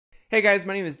Hey guys,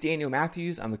 my name is Daniel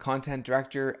Matthews. I'm the content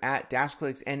director at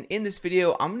DashClicks, and in this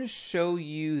video, I'm going to show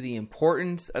you the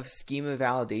importance of schema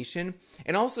validation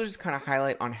and also just kind of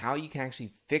highlight on how you can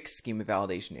actually fix schema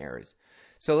validation errors.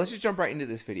 So let's just jump right into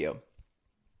this video.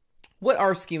 What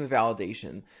are schema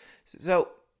validation? So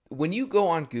when you go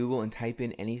on Google and type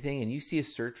in anything and you see a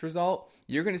search result,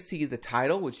 you're going to see the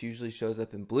title, which usually shows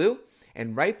up in blue,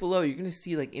 and right below, you're going to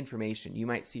see like information. You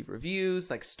might see reviews,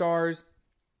 like stars.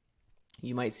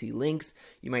 You might see links,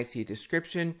 you might see a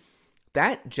description.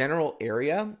 That general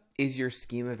area is your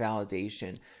schema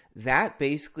validation. That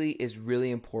basically is really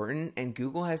important, and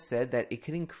Google has said that it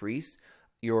can increase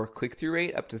your click-through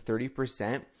rate up to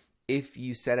 30% if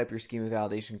you set up your schema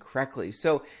validation correctly.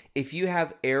 So if you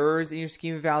have errors in your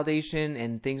schema validation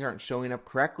and things aren't showing up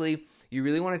correctly, you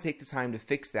really want to take the time to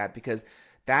fix that, because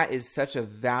that is such a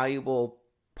valuable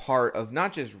part of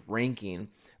not just ranking,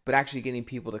 but actually getting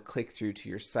people to click through to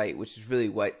your site, which is really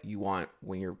what you want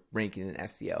when you're ranking in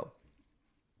SEO.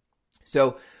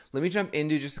 So let me jump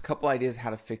into just a couple ideas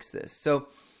how to fix this. So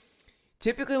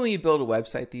typically when you build a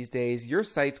website these days, your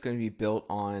site's going to be built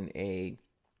on a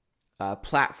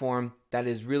platform that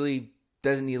is really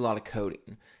doesn't need a lot of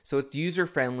coding. So it's user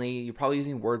friendly. You're probably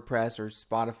using WordPress or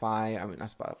Shopify,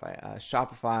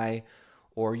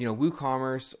 or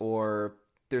WooCommerce, or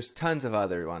there's tons of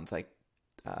other ones like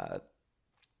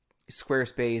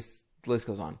Squarespace, the list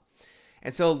goes on.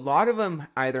 And so a lot of them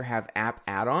either have app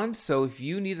add-ons. So if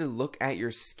you need to look at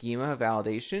your schema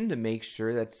validation to make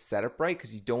sure that's set up right,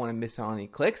 because you don't want to miss out on any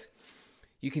clicks,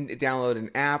 you can download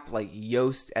an app like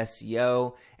Yoast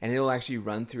SEO, and it'll actually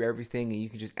run through everything, and you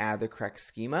can just add the correct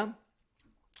schema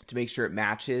to make sure it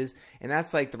matches. And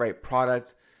that's like the right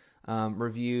product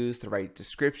reviews, the right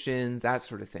descriptions, that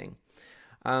sort of thing.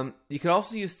 You can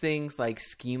also use things like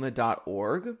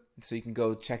schema.org, so you can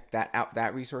go check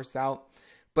that resource out.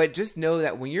 But just know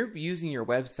that when you're using your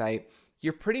website,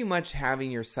 you're pretty much having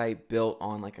your site built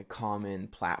on like a common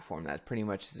platform that pretty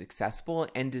much is accessible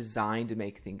and designed to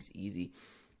make things easy.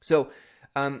 So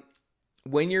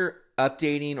when you're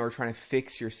updating or trying to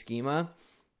fix your schema,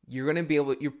 you're going to be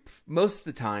able to, most of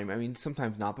the time, I mean,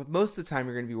 sometimes not, but most of the time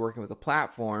you're going to be working with a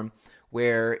platform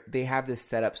where they have this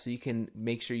set up so you can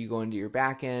make sure you go into your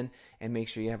backend and make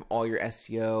sure you have all your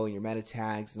SEO and your meta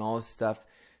tags and all this stuff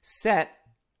set.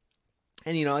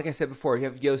 And like I said before, you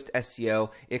have Yoast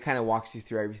SEO, it kind of walks you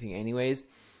through everything anyways,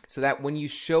 so that when you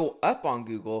show up on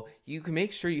Google, you can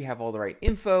make sure you have all the right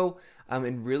info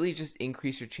and really just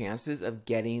increase your chances of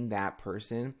getting that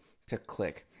person to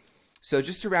click. So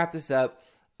just to wrap this up,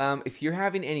 if you're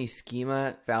having any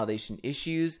schema validation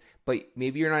issues, but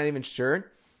maybe you're not even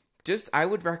sure, I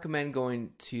would recommend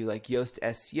going to like Yoast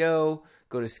SEO,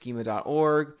 go to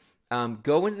schema.org,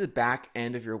 go into the back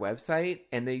end of your website,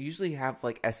 and they usually have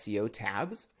like SEO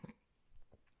tabs.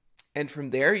 And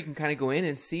from there, you can kind of go in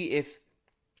and see if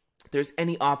there's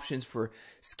any options for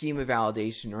schema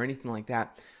validation or anything like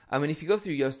that. And if you go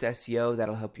through Yoast SEO,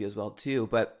 that'll help you as well too.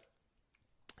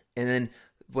 And then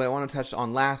what I want to touch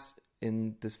on last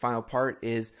in this final part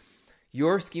is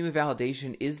your schema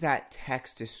validation is that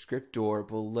text descriptor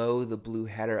below the blue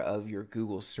header of your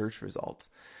Google search results.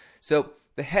 So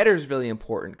the header is really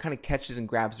important, kind of catches and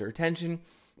grabs their attention,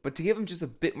 but to give them just a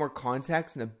bit more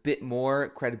context and a bit more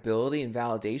credibility and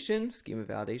validation, schema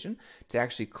validation, to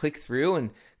actually click through, and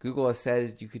Google has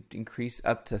said you could increase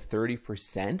up to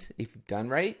 30% if you've done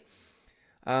right.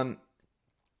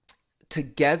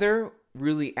 Together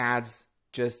really adds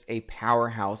just a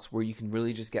powerhouse where you can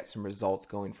really just get some results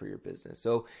going for your business.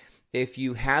 So if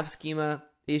you have schema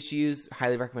issues,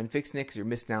 highly recommend fixing it because you're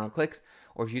missing out on clicks.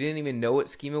 Or if you didn't even know what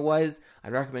schema was,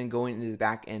 I'd recommend going into the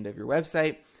back end of your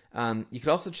website. You could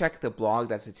also check the blog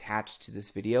that's attached to this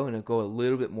video, and it'll go a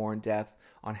little bit more in depth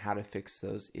on how to fix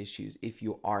those issues if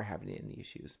you are having any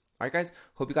issues. All right, guys,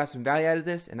 hope you got some value out of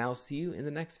this, and I will see you in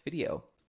the next video.